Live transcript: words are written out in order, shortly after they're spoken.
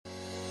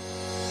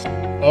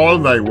All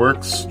thy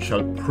works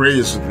shall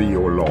praise thee,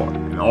 O Lord,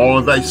 and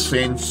all thy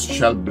saints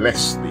shall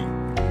bless thee.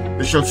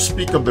 They shall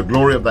speak of the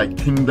glory of thy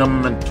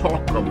kingdom and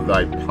talk of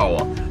thy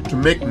power, to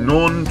make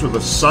known to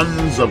the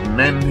sons of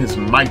men his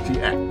mighty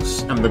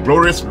acts and the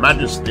glorious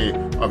majesty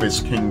of his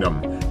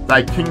kingdom.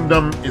 Thy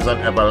kingdom is an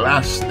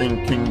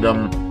everlasting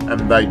kingdom,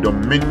 and thy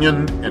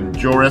dominion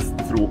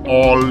endureth through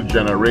all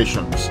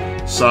generations.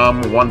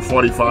 Psalm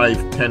 145,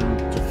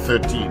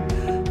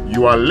 10-13.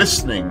 You are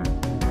listening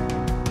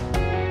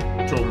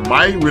to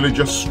My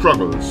Religious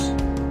Struggles,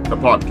 the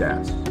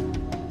podcast.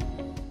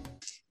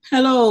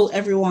 Hello,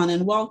 everyone,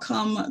 and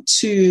welcome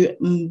to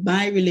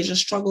My Religious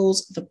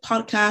Struggles, the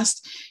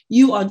podcast.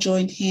 You are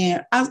joined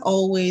here, as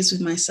always,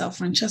 with myself,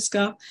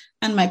 Francesca,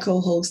 and my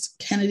co-host,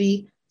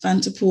 Kennedy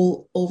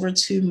Vanterpool, over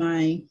to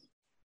my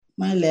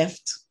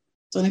left.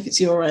 Don't know if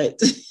it's your right.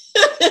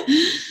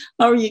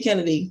 How are you,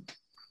 Kennedy?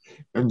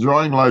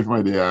 Enjoying life,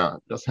 my dear.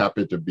 Just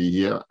happy to be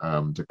here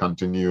to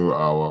continue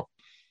our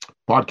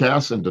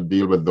podcast and to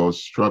deal with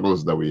those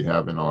struggles that we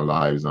have in our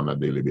lives on a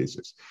daily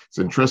basis. It's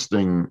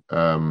interesting.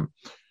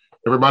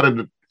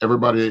 Everyone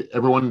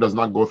does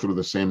not go through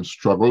the same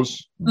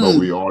struggles, but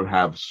we all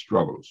have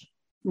struggles.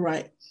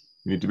 Right.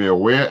 We need to be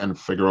aware and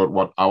figure out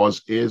what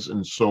ours is.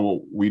 And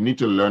so we need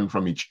to learn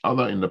from each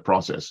other in the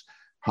process,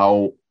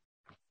 how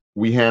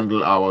we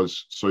handle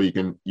ours. So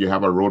you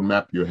have a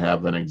roadmap, you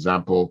have an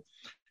example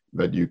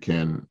that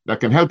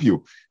can help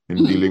you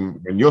in dealing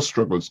when your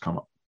struggles come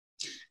up.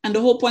 And the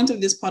whole point of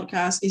this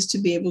podcast is to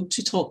be able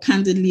to talk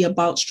candidly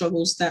about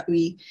struggles that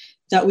we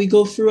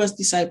go through as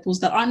disciples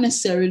that aren't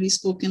necessarily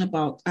spoken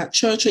about at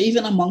church or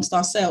even amongst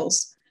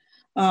ourselves.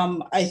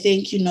 I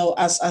think,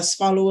 as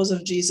followers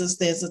of Jesus,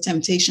 there's a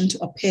temptation to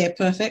appear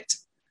perfect.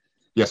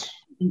 Yes.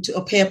 And to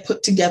appear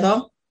put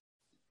together.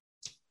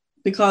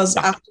 Because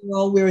after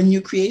all, we're a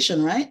new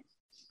creation, right?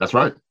 That's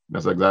right.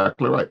 That's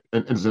exactly right.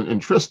 And it's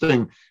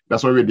interesting.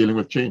 That's why we're dealing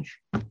with change.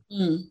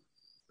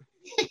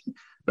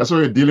 That's why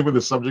we're dealing with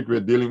the subject we're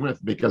dealing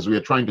with, because we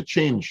are trying to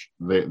change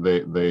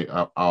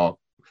our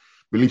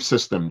belief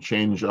system,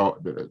 change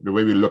the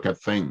way we look at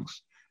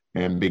things,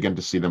 and begin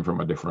to see them from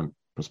a different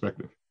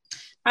perspective.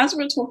 As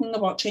we're talking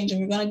about change,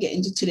 and we're going to get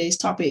into today's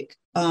topic,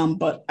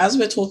 but as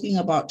we're talking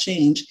about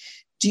change,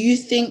 do you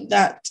think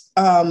that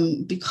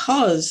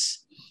because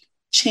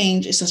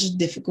change is such a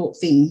difficult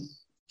thing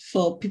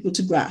for people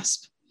to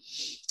grasp,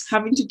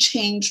 having to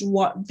change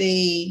what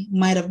they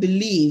might have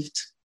believed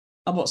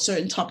about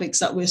certain topics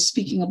that we're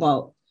speaking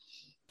about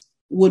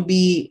would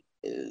be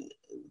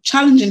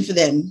challenging for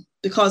them,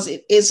 because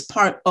it is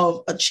part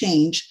of a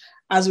change?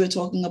 As we're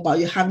talking about,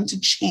 you're having to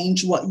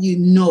change what you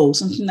know,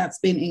 something that's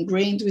been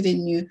ingrained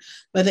within you,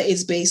 whether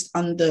it's based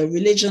on the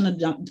religion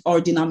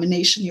or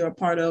denomination you're a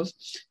part of,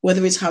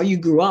 whether it's how you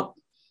grew up.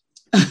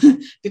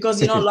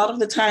 Because, a lot of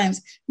the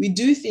times we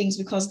do things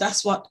because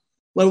that's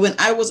when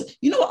I was,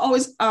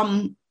 always,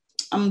 I'm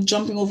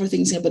jumping over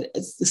things here, but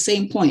it's the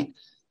same point.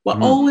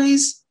 What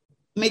always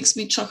makes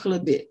me chuckle a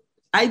bit,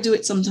 I do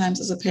it sometimes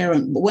as a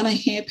parent, but when I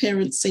hear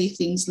parents say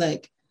things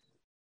like,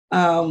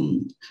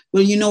 when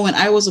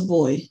I was a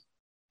boy,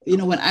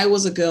 when I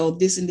was a girl,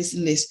 this and this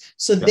and this.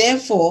 So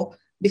therefore,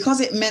 because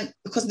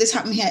this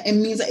happened here, it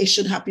means that it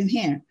should happen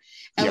here.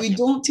 And we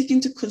don't take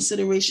into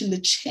consideration the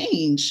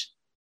change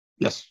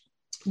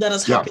that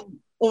has happened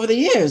over the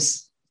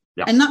years.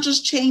 And not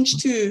just change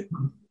to,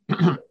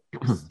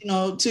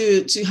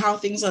 to how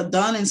things are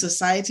done in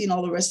society and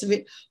all the rest of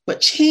it, but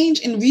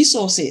change in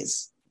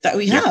resources that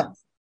we have.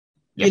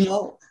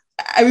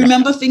 I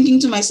remember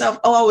thinking to myself,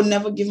 I would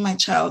never give my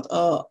child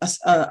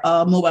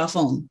a mobile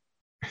phone.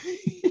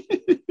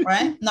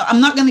 Right? No,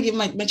 I'm not going to give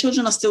my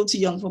children are still too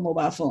young for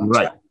mobile phones.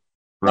 Right.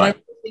 But I'm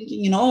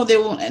thinking, they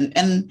won't.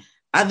 And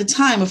at the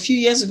time, a few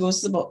years ago,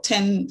 it's about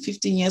 10,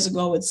 15 years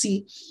ago, I would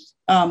see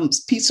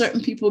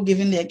certain people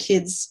giving their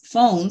kids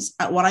phones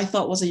at what I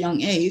thought was a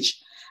young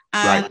age.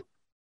 And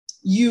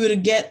you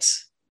would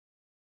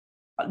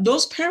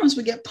those parents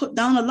would get put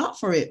down a lot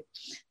for it.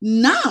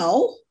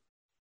 Now,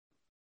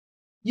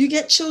 you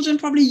get children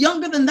probably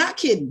younger than that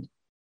kid.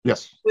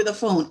 Yes. With a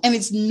phone, and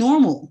it's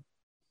normal.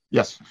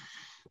 Yes.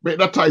 But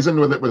that ties in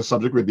with the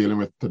subject we're dealing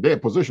with today,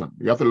 position.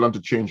 We have to learn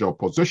to change our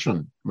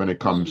position when it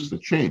comes to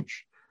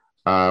change.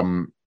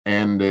 And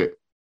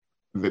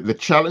the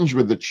challenge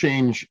with the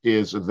change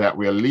is that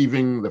we are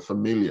leaving the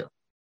familiar,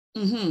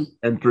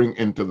 entering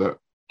into the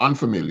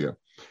unfamiliar.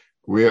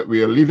 We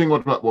are leaving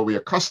what we're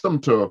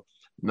accustomed to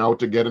now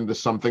to get into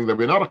something that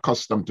we're not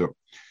accustomed to.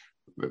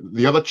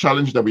 The other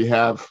challenge that we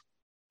have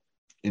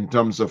in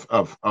terms of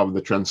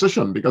the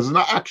transition, because it's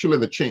not actually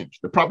the change.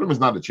 The problem is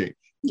not the change.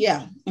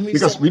 Yeah.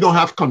 Because we don't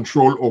have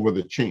control over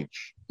the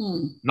change.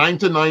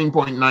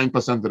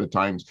 99.9% of the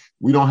times,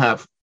 we don't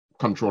have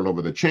control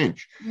over the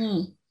change.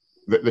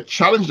 The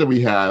challenge that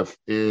we have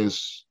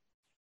is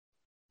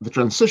the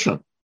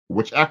transition,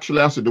 which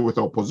actually has to do with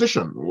our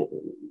position,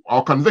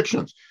 our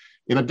convictions.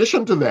 In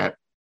addition to that,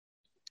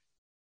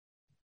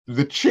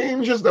 the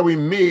changes that we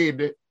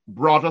made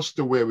brought us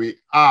to where we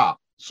are.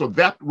 So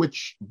that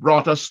which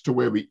brought us to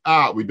where we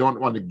are, we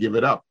don't want to give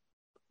it up.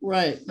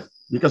 Right.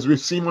 Because we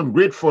seem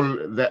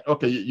ungrateful that,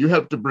 okay, you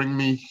helped to bring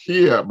me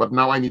here, but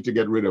now I need to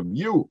get rid of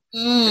you,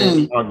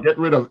 or get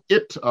rid of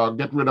it, or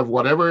get rid of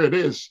whatever it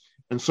is.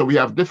 And so we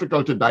have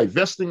difficulty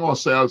divesting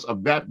ourselves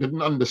of that,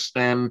 didn't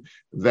understand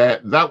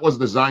that that was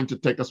designed to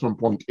take us from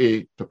point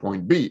A to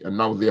point B. And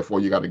now,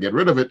 therefore, you got to get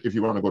rid of it if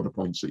you want to go to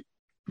point C.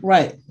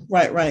 Right.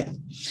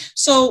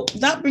 So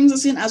that brings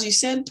us in, as you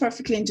said,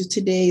 perfectly into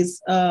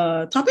today's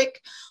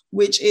topic,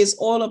 which is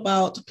all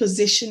about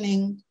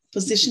positioning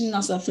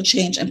ourselves for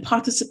change and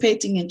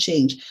participating in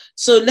change.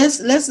 So let's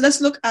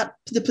look at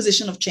the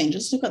position of change.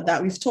 Let's look at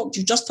that.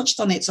 You just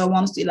touched on it, so I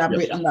want us to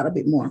elaborate on that a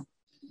bit more.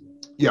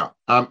 Yeah,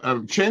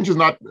 change is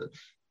not,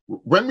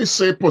 when we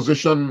say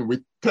position,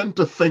 we tend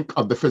to think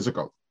of the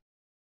physical.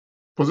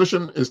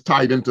 Position is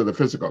tied into the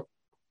physical.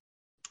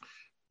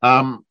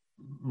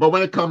 But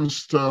when it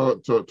comes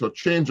to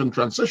change and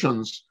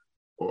transitions,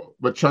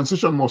 but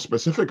transition more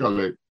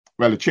specifically,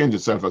 well, it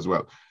changes itself as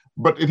well.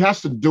 But it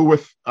has to do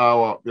with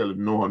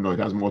it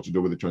has more to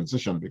do with the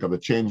transition, because the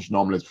change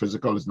normally is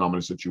physical, it's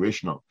normally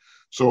situational.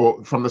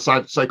 So from the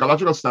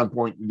psychological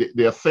standpoint,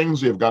 there are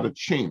things we've got to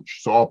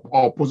change. So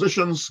our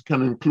positions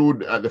can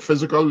include the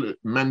physical,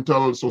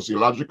 mental,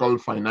 sociological,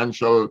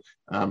 financial,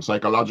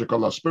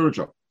 psychological, or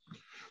spiritual.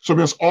 So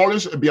we must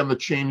always be on the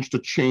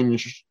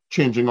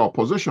changing our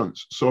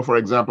positions. So for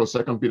example,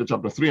 2 Peter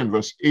chapter 3 and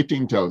verse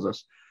 18 tells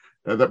us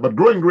that, but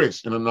grow in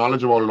grace in the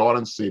knowledge of our Lord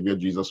and Savior,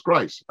 Jesus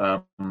Christ.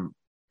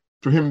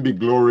 To him be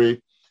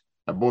glory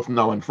both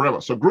now and forever.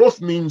 So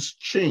growth means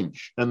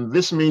change. And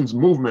this means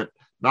movement,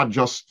 not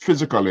just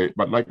physically,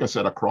 but like I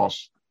said,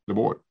 across the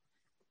board.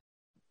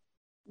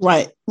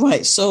 Right.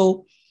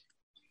 So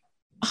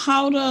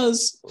how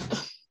does,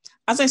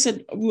 as I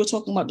said, we were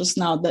talking about just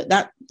now,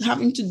 that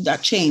having to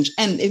that change.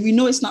 And if you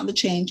know it's not the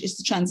change, it's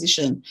the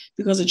transition,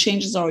 because the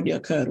change has already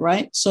occurred,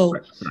 right? So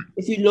right.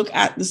 If you look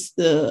at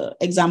the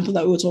example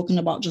that we were talking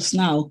about just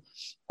now,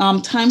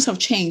 times have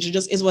changed. It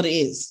just is what it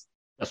is.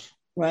 Yes.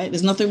 Right?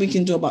 There's nothing we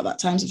can do about that.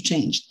 Times have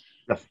changed.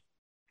 Yes.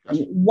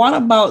 What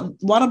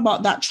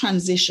about that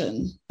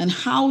transition, and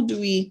how do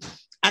we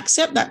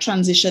accept that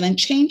transition and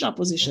change our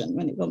position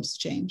when it comes to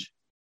change?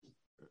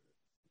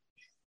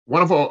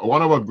 One of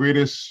our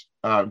greatest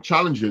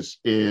challenges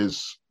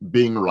is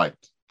being right.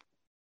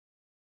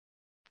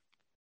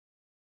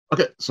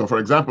 Okay, so for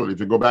example, if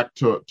you go back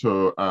to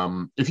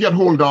if you had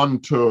hold on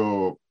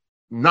to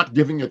not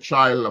giving a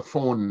child a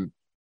phone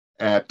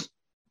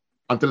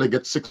until they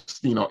get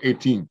 16 or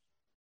 18.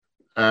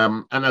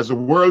 And as the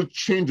world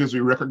changes,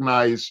 we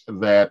recognize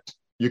that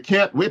you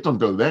can't wait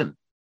until then.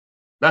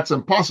 That's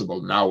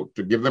impossible now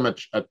to give them at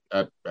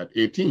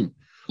 18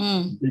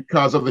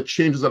 because of the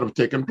changes that have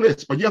taken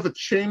place. But you have to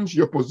change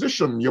your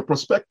position, your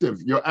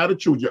perspective, your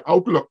attitude, your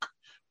outlook.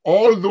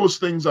 All those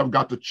things have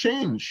got to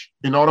change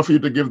in order for you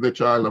to give the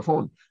child a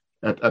phone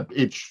at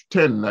age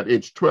 10, at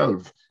age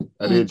 12,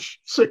 at age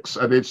 6,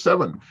 at age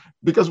 7.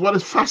 Because what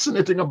is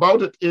fascinating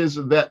about it is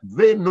that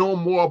they know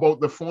more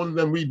about the phone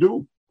than we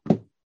do.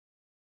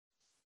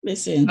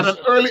 Listen. At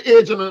an early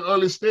age and an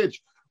early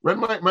stage.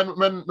 When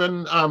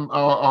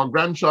our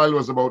grandchild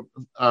was about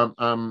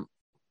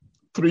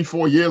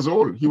 3-4 years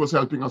old, he was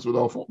helping us with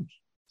our phones.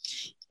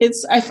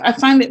 I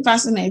find it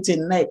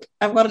fascinating. Like,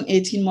 I've got an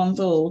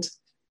 18-month-old,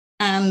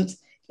 and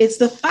it's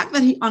the fact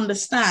that he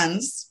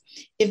understands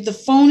if the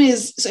phone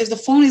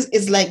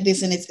is like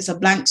this and it's a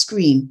blank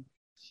screen.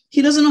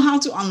 He doesn't know how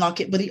to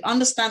unlock it, but he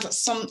understands that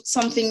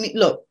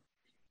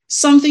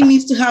something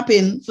needs to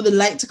happen for the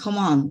light to come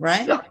on,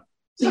 right? Yeah.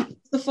 So he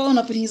puts the phone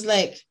up and he's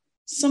like,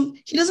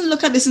 he doesn't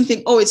look at this and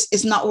think, oh,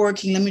 it's not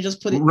working, let me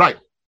just put it. Right.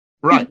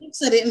 He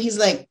looks at it and he's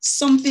like,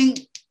 something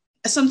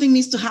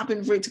needs to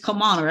happen for it to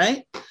come on,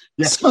 right?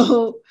 Yeah.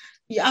 So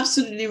you're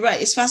absolutely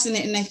right. It's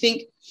fascinating. I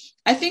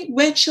think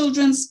where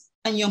children's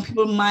and young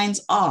people's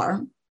minds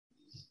are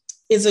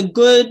is a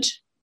good,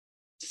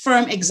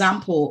 firm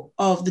example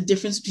of the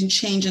difference between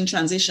change and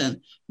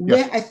transition,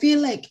 where I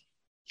feel like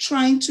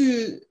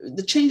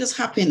the changes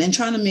happen and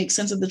trying to make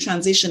sense of the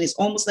transition is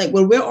almost like,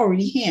 well, we're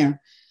already here.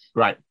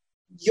 Right.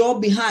 You're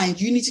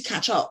behind. You need to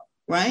catch up,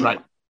 right?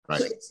 Right.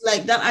 So it's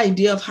like that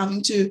idea of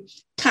having to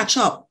catch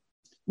up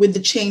with the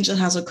change that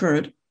has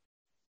occurred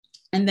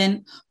and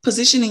then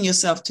positioning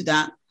yourself to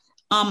that.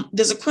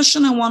 There's a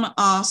question I want to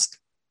ask.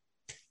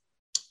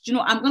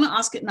 I'm going to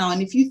ask it now.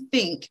 And if you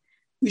think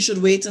we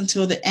should wait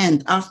until the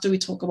end after we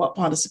talk about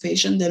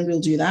participation, then we'll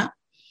do that.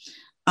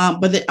 I'm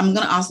going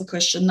to ask the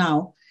question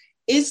now.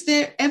 Is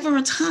there ever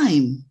a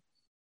time,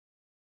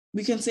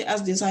 we can say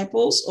as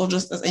disciples or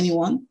just as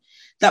anyone,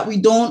 that we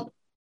don't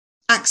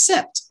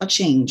accept a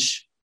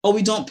change, or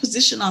we don't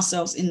position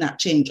ourselves in that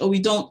change, or we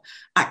don't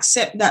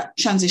accept that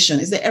transition?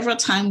 Is there ever a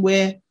time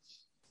where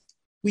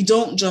we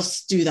don't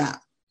just do that?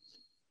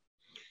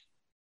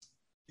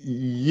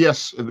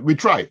 Yes, we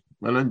try.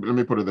 Well, let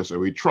me put it this way.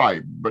 We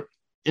try, but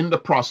in the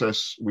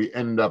process, we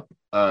end up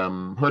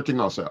hurting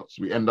ourselves.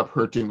 We end up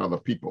hurting other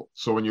people.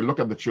 So when you look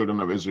at the children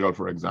of Israel,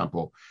 for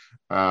example,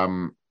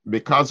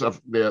 because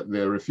of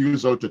their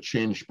refusal to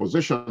change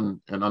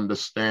position and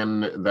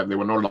understand that they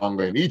were no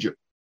longer in Egypt,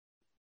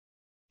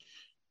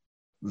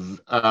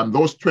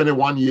 those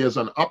 21 years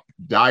and up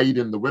died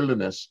in the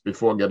wilderness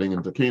before getting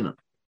into Canaan.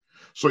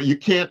 So you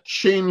can't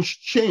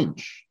change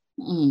change.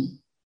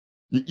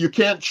 You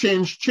can't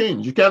change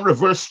change. You can't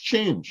reverse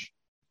change.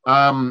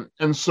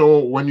 And so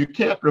when you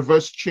can't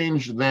reverse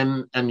change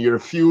then, and you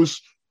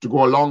refuse to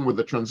go along with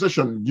the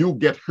transition, you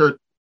get hurt.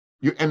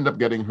 You end up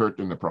getting hurt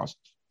in the process.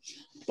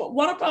 But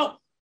what about,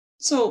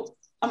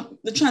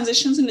 the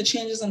transitions and the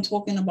changes I'm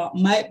talking about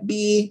might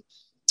be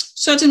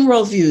certain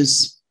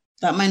worldviews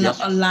that might not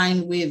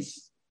align with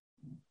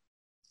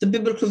the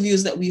biblical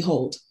views that we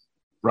hold.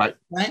 Right.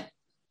 Right?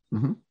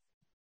 Mm-hmm.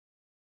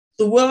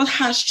 The world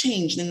has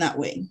changed in that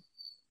way.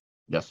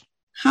 Yes.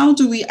 How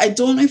do we, I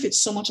don't know if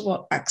it's so much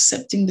about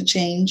accepting the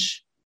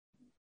change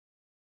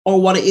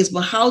or what it is,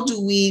 but how do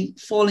we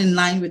fall in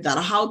line with that?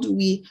 Or how do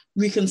we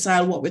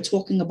reconcile what we're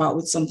talking about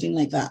with something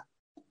like that?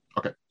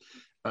 Okay.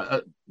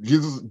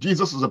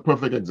 Jesus is a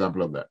perfect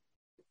example of that.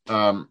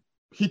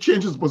 He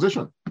changed his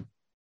position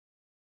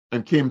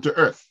and came to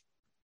earth.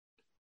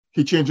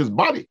 He changed his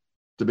body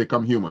to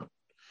become human.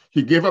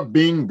 He gave up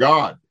being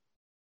God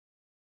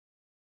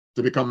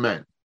to become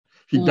man.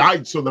 He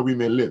died so that we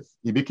may live.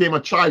 He became a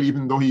child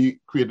even though he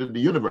created the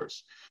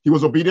universe. He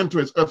was obedient to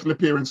his earthly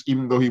parents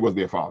even though he was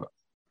their father.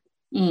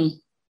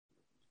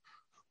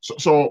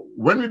 So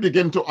when we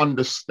begin to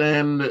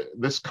understand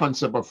this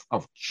concept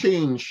of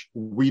change,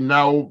 we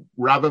now,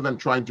 rather than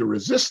trying to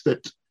resist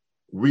it,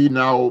 we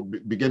now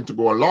begin to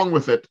go along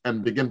with it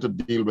and begin to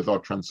deal with our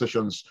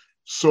transitions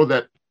so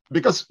that,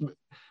 because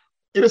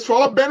it is for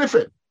our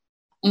benefit.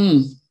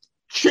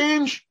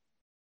 Change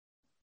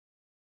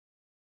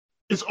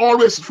is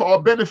always for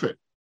our benefit.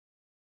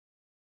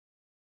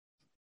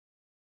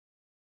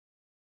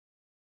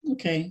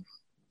 Okay.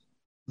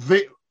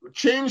 The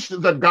change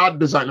that God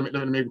designed,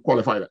 let me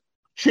qualify that.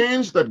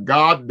 Change that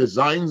God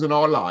designs in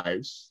our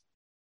lives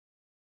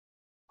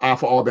are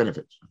for our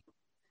benefit.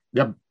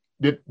 They're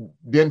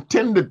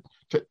intended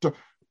to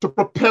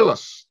propel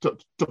us, to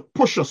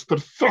push us, to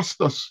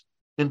thrust us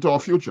into our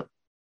future.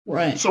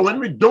 Right. So when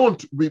we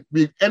don't, we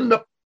end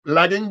up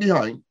lagging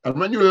behind. And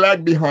when you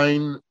lag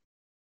behind,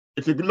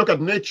 if you look at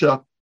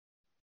nature,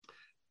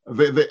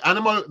 the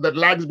animal that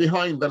lags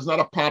behind, that's not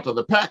a part of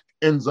the pack,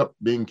 ends up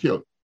being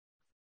killed.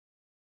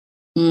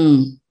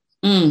 So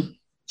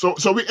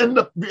we end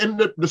up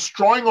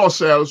destroying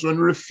ourselves when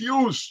we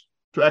refuse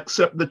to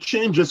accept the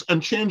changes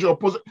and change our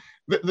position.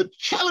 The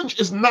challenge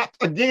is not,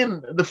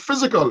 again, the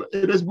physical.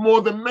 It is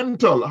more the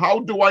mental. How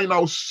do I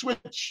now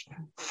switch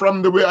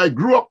from the way I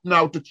grew up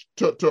now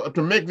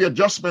to make the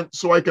adjustment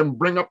so I can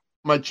bring up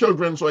my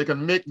children, so I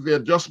can make the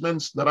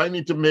adjustments that I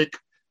need to make?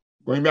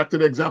 Going back to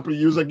the example you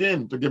use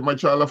again, to give my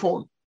child a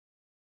phone.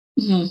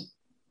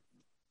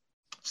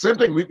 Same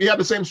thing. We had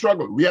the same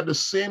struggle. We had the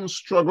same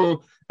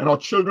struggle, and our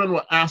children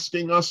were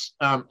asking us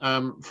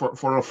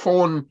for a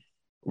phone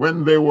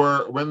when they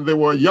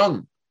were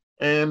young.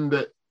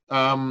 And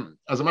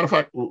as a matter of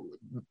fact,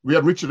 we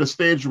had reached a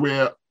stage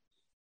where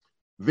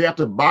they had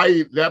to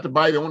buy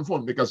their own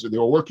phone because they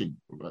were working.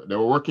 They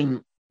were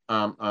working.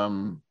 They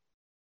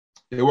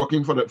were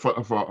working for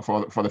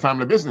the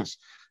family business,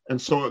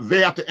 and so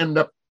they had to end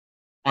up,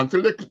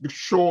 until they could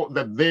show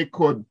that they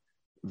could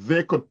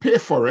pay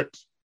for it,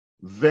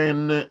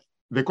 then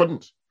they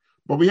couldn't.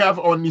 But we have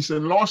our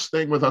niece-in-law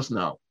staying with us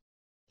now,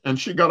 and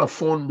she got a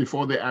phone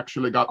before they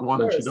actually got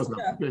one, and she doesn't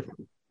have to pay for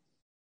it.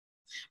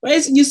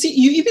 Right, you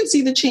even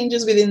see the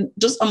changes within,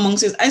 just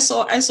amongst it. I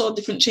saw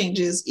different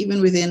changes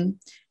even within,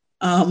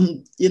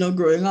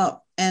 growing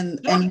up, and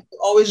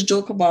always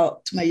joke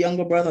about, to my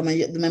younger brother,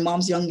 my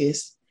mom's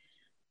youngest,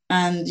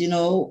 and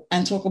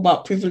talk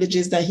about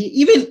privileges that he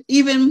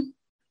even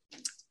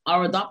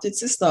our adopted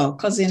sister,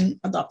 our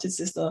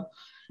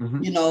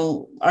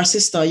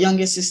sister,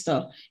 youngest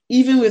sister,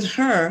 even with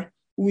her,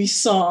 we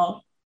saw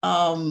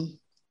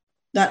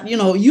that,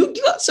 you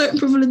got certain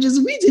privileges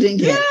we didn't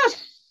get.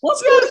 Yes.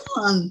 What's going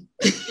on?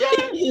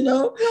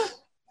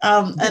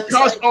 And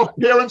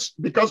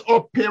because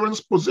our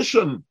parents'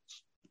 position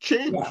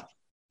changed.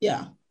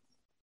 Yeah.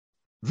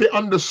 They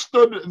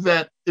understood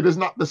that it is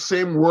not the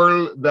same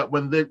world that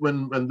when they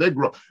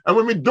grow up. And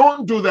when we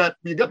don't do that,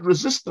 we get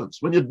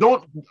resistance. When you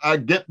don't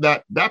get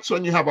that, that's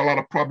when you have a lot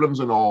of problems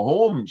in our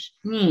homes,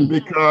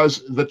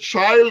 because the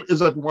child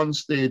is at one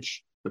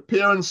stage, the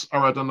parents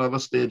are at another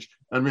stage,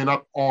 and we're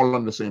not all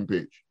on the same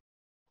page.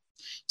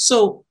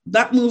 So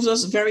that moves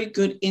us very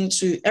good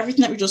into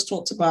everything that we just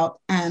talked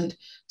about, and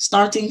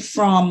starting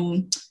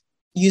from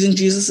using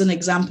Jesus as an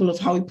example of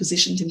how he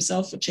positioned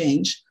himself for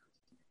change.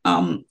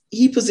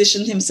 He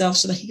positioned himself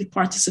so that he could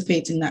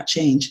participate in that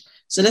change.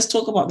 So let's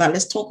talk about that.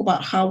 Let's talk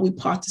about how we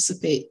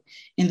participate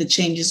in the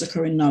changes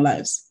occurring in our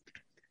lives.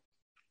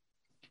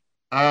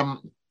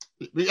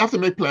 We have to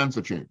make plans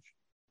to change.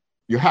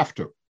 You have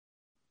to.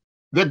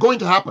 They're going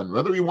to happen,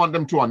 whether we want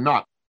them to or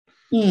not.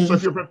 So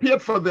if you're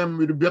prepared for them,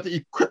 we'd be better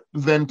equipped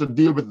then to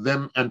deal with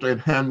them and to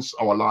enhance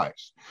our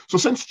lives. So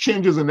since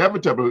change is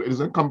inevitable, it is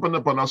incumbent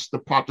upon us to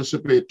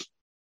participate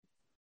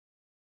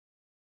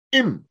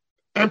in,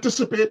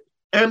 anticipate,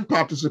 and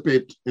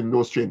participate in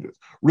those changes.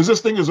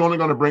 Resisting is only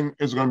going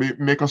to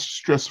make us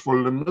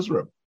stressful and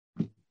miserable.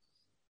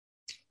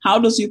 How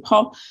does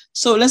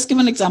so let's give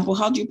an example.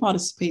 How do you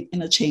participate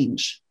in a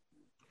change?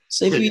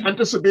 So if you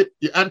anticipate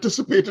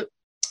it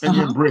and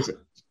you embrace it.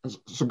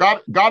 So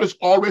God is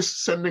always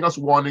sending us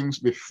warnings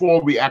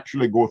before we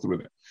actually go through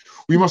them.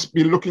 We must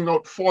be looking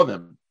out for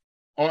them,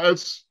 or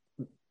else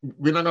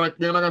we're not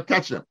gonna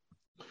catch them.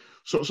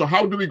 So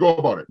how do we go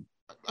about it?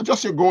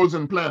 Adjust your goals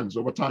and plans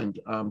over time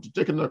to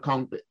take into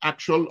account the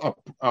actual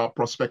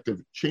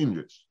prospective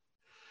changes.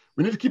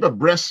 We need to keep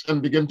abreast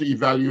and begin to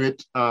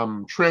evaluate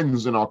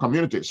trends in our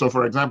community. So,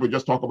 for example,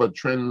 just talk about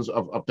trends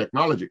of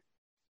technology.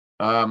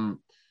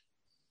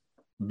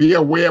 Be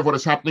aware of what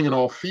is happening in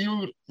our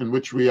field in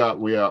which we are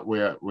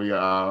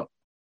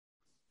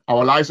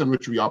our lives in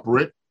which we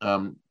operate.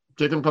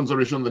 Take in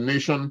consideration the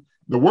nation,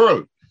 the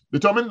world.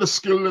 Determine the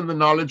skill and the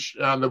knowledge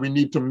that we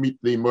need to meet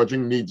the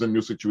emerging needs and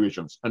new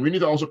situations. And we need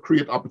to also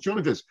create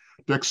opportunities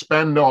to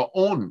expand our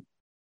own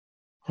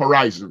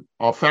horizon,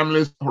 our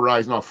family's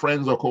horizon, our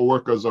friends, our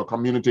co-workers, our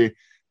community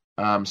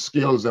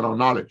skills and our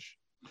knowledge.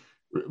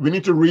 We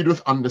need to read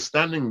with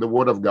understanding the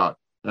Word of God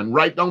and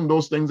write down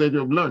those things that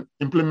you've learned.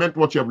 Implement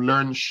what you have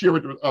learned, share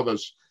it with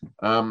others.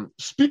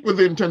 Speak with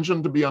the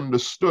intention to be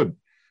understood.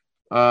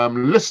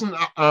 Listen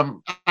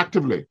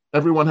actively.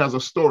 Everyone has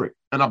a story,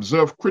 and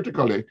observe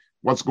critically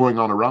what's going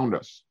on around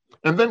us.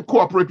 And then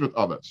cooperate with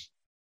others.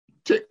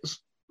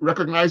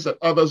 Recognize that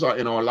others are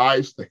in our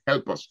lives to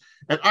help us,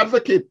 and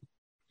advocate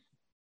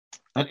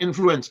and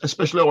influence,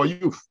 especially our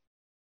youth.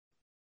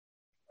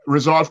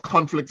 Resolve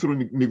conflict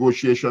through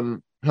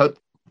negotiation, help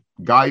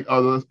guide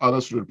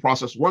others through the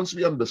process. Once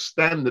we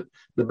understand that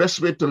the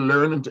best way to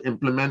learn and to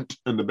implement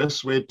and the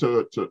best way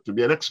to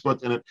be an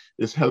expert in it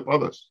is help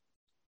others.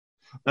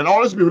 And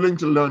always be willing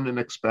to learn and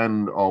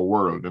expand our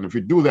world. And if we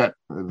do that,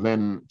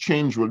 then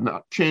change will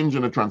not change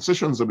in the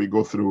transitions that we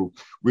go through.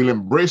 We'll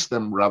embrace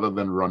them rather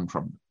than run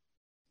from them.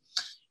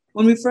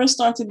 When we first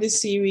started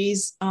this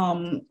series,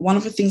 one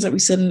of the things that we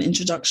said in the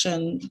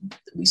introduction,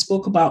 we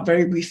spoke about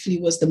very briefly,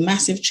 was the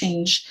massive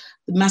change,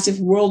 the massive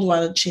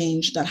worldwide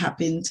change that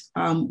happened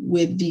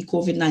with the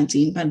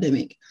COVID-19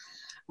 pandemic.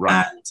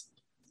 Right. And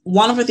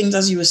one of the things,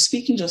 as you were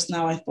speaking just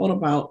now, I thought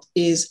about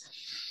is,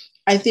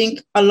 I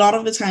think a lot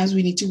of the times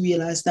we need to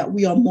realize that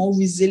we are more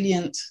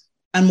resilient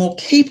and more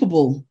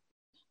capable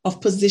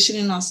of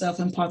positioning ourselves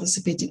and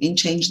participating in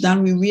change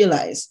than we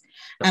realize.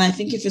 And I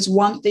think if it's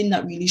one thing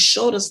that really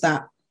showed us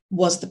that,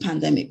 was the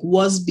pandemic,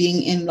 was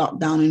being in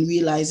lockdown and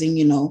realizing,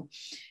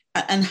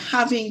 and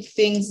having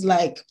things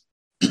like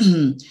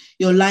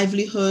your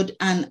livelihood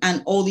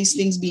and all these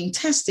things being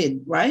tested,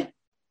 right?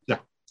 Yeah.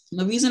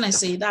 The reason I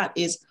say that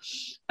is,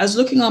 I was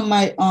looking on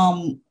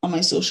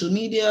my social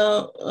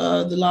media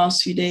the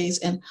last few days,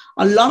 and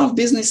a lot of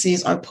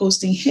businesses are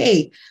posting,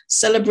 hey,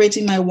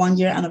 celebrating my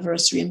 1-year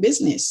anniversary in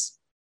business,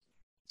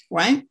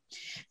 right?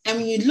 And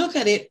when you look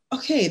at it,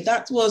 okay,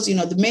 that was,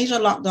 the major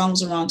lockdown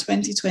was around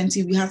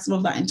 2020. We had some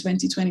of that in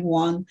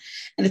 2021.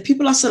 And if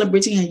people are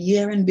celebrating a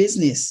year in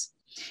business,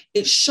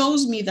 it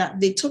shows me that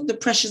they took the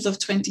pressures of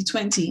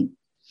 2020,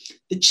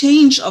 the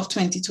change of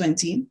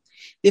 2020,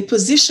 they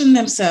positioned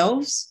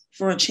themselves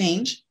for a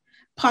change,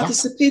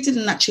 participated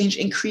in that change,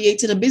 and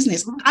created a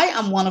business. I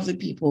am one of the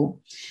people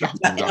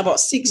that in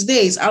about 6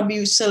 days, I'll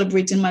be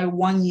celebrating my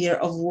 1 year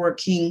of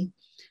working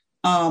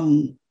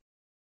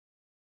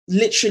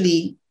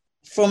literally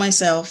for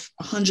myself,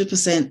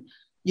 100%.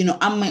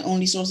 I'm my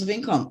only source of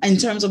income. In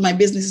terms of my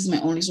business, is my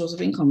only source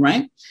of income,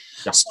 right?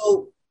 Yeah.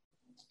 So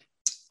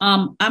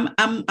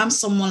I'm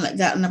someone like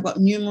that, and I've got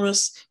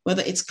numerous,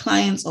 whether it's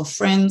clients or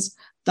friends,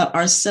 that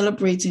are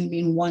celebrating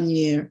being 1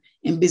 year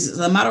in business.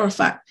 As a matter of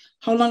fact,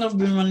 how long have I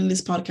been running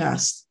this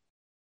podcast?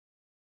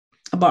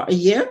 About a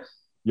year?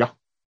 Yeah.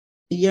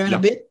 A year and a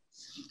bit.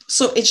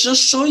 So it's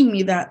just showing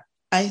me that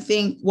I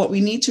think what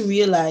we need to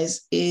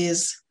realize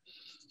is,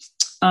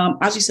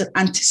 as you said,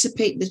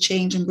 anticipate the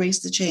change,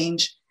 embrace the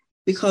change,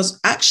 because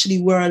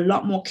actually we're a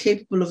lot more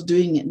capable of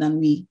doing it than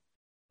we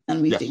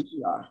think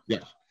we are.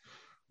 Yes.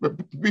 But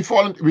we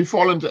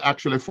fall into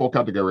actually 4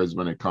 categories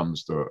when it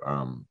comes to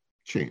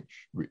change.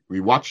 We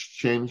watch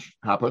change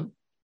happen.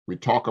 We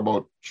talk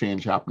about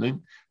change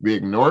happening. We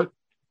ignore it,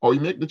 or we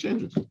make the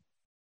changes.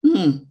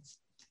 Mm-hmm.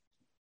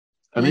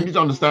 And we need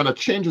to understand that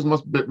change is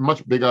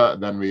much bigger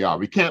than we are.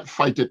 We can't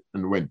fight it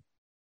and win.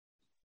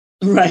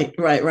 Right.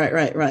 Right.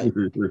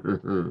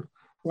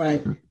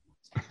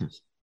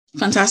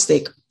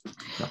 Fantastic.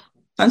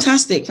 I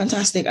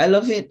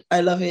love it.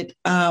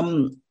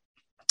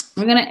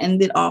 We're going to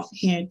end it off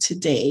here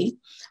today.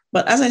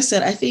 But as I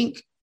said,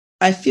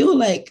 I feel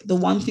like the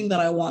one thing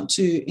that I want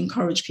to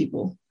encourage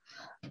people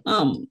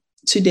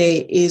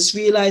today is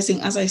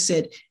realizing, as I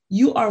said,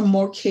 you are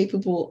more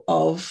capable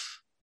of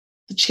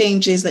the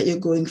changes that you're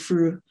going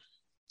through,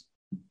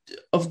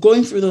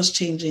 those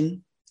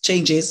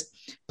changes,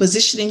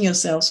 positioning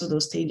yourselves for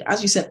those changes.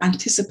 As you said,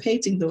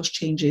 anticipating those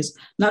changes,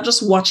 not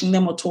just watching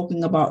them or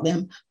talking about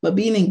them, but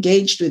being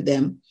engaged with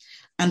them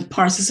and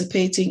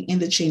participating in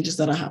the changes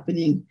that are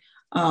happening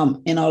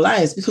in our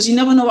lives, because you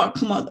never know what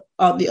will come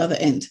out the other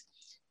end.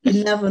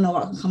 You never know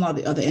what can come out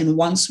the other end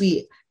once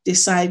we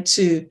decide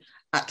to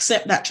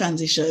accept that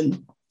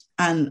transition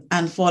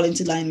and fall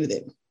into line with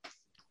it.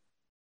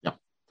 Yeah.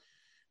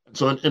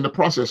 So in the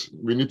process,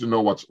 we need to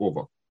know what's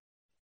over.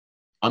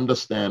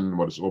 Understand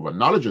what is over.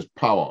 Knowledge is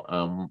power,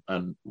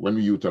 and when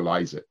we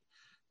utilize it.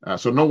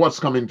 So know what's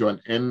coming to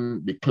an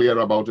end, be clear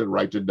about it,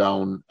 write it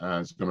down.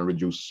 It's going to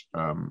reduce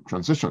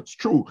transitions.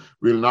 True,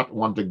 we'll not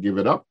want to give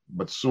it up,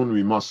 but soon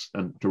we must,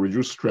 and to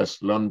reduce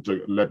stress, learn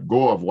to let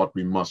go of what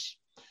we must.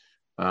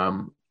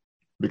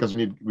 Because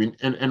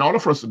in order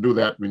for us to do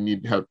that, we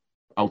need help,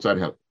 outside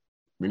help.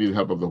 We need the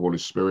help of the Holy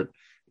Spirit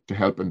to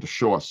help and to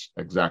show us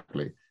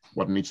exactly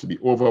what needs to be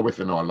over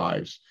within our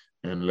lives.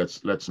 And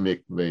let's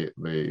make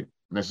the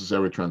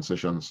necessary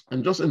transitions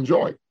and just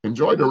enjoy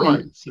the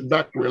ride. Sit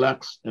back,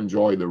 relax,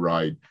 enjoy the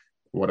ride,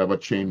 whatever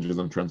changes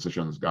and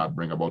transitions God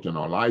bring about in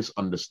our lives,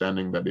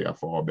 understanding that they are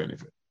for our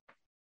benefit.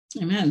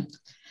 Amen.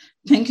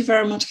 Thank you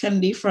very much,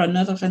 Kennedy, for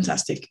another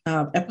fantastic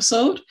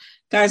episode.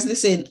 Guys,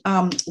 listen,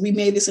 we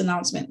made this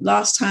announcement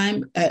last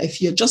time.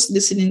 If you're just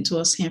listening to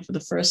us here for the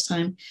first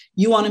time,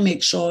 you want to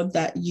make sure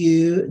that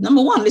you,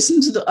 number one,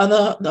 listen to the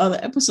other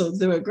episodes.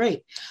 They were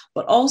great.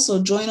 But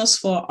also join us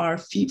for our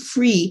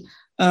free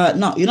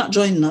no, you're not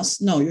joining us.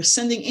 No, you're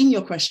sending in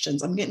your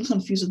questions. I'm getting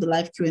confused with the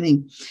live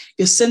Q&A.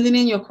 You're sending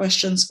in your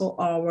questions for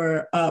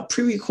our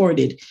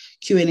pre-recorded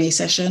Q&A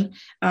session.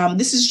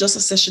 This is just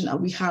a session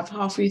that we have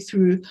halfway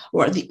through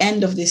or at the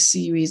end of this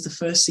series, the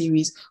first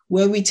series,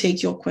 where we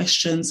take your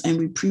questions and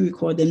we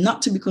pre-record them,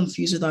 not to be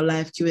confused with our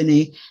live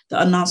Q&A.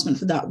 The announcement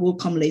for that will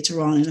come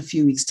later on in a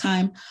few weeks'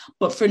 time.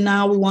 But for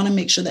now, we want to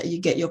make sure that you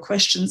get your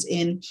questions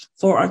in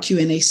for our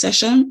Q&A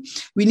session.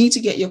 We need to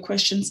get your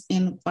questions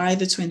in by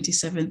the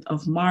 27th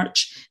of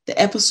March.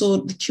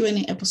 The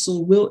Q&A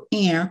episode will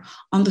air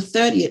on the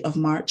 30th of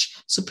March.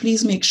 So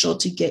please make sure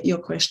to get your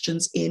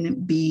questions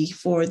in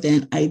before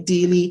then,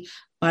 ideally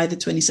by the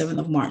 27th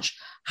of March.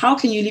 How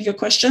can you leave your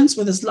questions?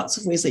 Well, there's lots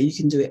of ways that you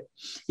can do it.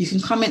 You can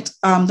comment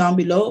down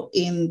below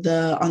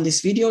on this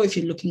video if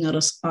you're looking at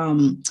us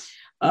and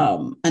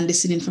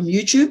listening from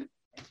YouTube.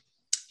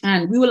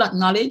 And we will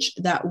acknowledge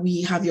that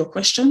we have your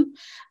question,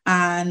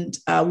 and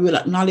we will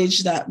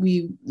acknowledge that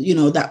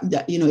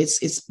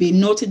it's been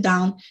noted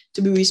down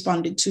to be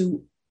responded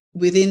to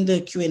within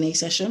the Q&A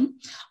session.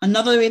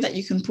 Another way that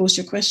you can post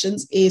your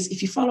questions is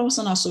if you follow us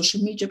on our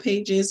social media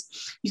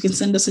pages, you can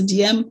send us a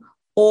DM,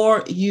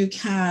 or you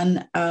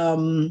can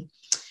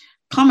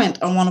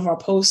comment on one of our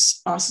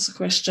posts, ask us a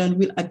question.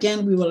 We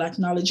will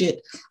acknowledge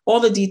it. All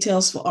the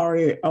details for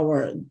our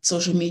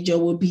social media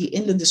will be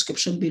in the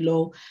description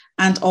below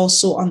and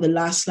also on the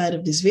last slide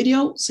of this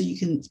video. So you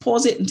can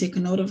pause it and take a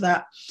note of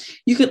that.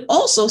 You can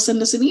also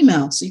send us an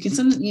email. So you can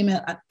send an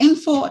email at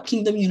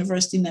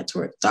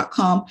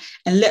info@kingdomuniversitynetwork.com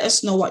and let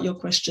us know what your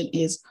question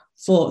is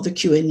for the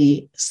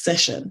Q&A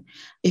session.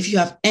 If you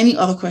have any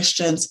other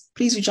questions,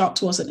 please reach out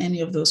to us on any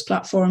of those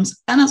platforms.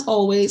 And as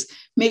always,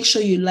 make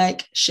sure you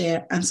like,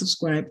 share, and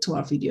subscribe to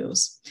our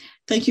videos.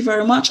 Thank you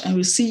very much. And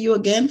we'll see you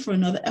again for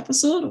another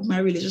episode of My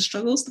Religious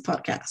Struggles, the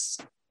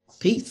podcast.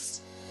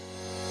 Peace.